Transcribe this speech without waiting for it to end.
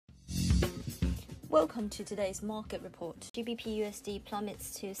Welcome to today's market report. GBP/USD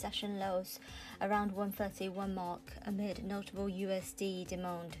plummets to session lows around 131 mark amid notable USD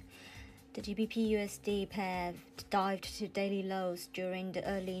demand. The GBP/USD pair dived to daily lows during the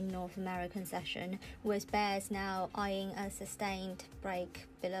early North American session, with bears now eyeing a sustained break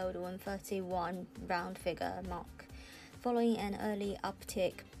below the 131 round figure mark. Following an early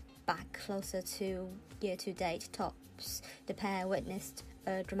uptick back closer to year-to-date tops, the pair witnessed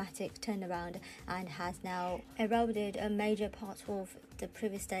a dramatic turnaround and has now eroded a major part of the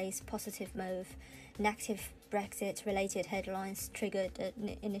previous day's positive move. Negative Brexit-related headlines triggered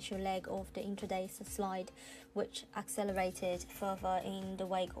the initial leg of the intraday slide, which accelerated further in the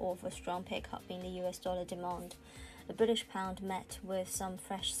wake of a strong pickup in the US dollar demand. The British pound met with some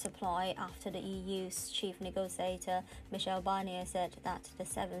fresh supply after the EU's chief negotiator Michel Barnier said that the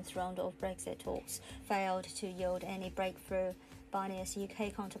seventh round of Brexit talks failed to yield any breakthrough. Barnier's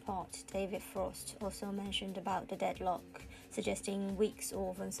UK counterpart David Frost also mentioned about the deadlock, suggesting weeks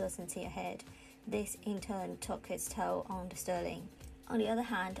of uncertainty ahead. This in turn took its toll on the sterling. On the other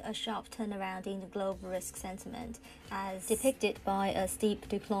hand, a sharp turnaround in the global risk sentiment, as depicted by a steep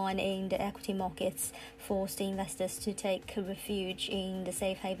decline in the equity markets, forced investors to take refuge in the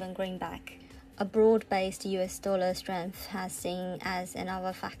safe haven greenback. A broad-based US dollar strength has seen as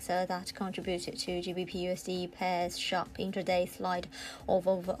another factor that contributed to GBP/USD pair's sharp intraday slide of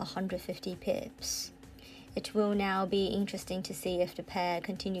over 150 pips. It will now be interesting to see if the pair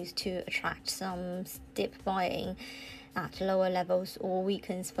continues to attract some dip buying at lower levels or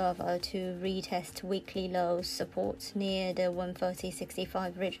weakens further to retest weekly lows support near the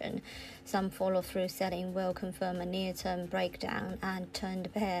 130.65 region. Some follow-through selling will confirm a near-term breakdown and turn the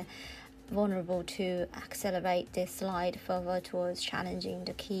pair vulnerable to accelerate this slide further towards challenging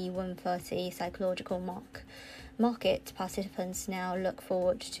the key 130 psychological mark. Market participants now look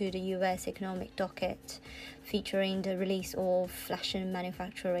forward to the US economic docket, featuring the release of flashing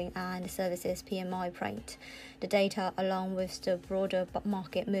manufacturing and services PMI print. The data, along with the broader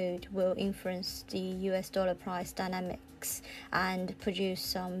market mood, will influence the US dollar price dynamics and produce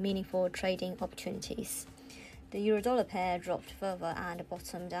some meaningful trading opportunities. The euro-dollar pair dropped further and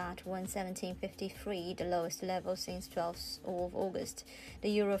bottomed at 117.53, the lowest level since 12th of August. The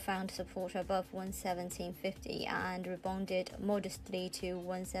euro found support above 117.50 and rebounded modestly to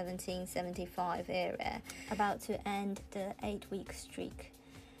 117.75 area, about to end the 8-week streak.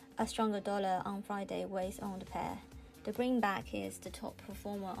 A stronger dollar on Friday weighs on the pair. The greenback is the top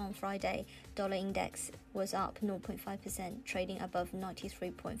performer on Friday. Dollar index was up 0.5%, trading above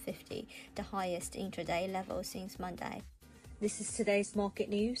 93.50, the highest intraday level since Monday. This is today's market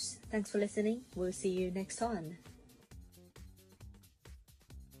news. Thanks for listening. We'll see you next time.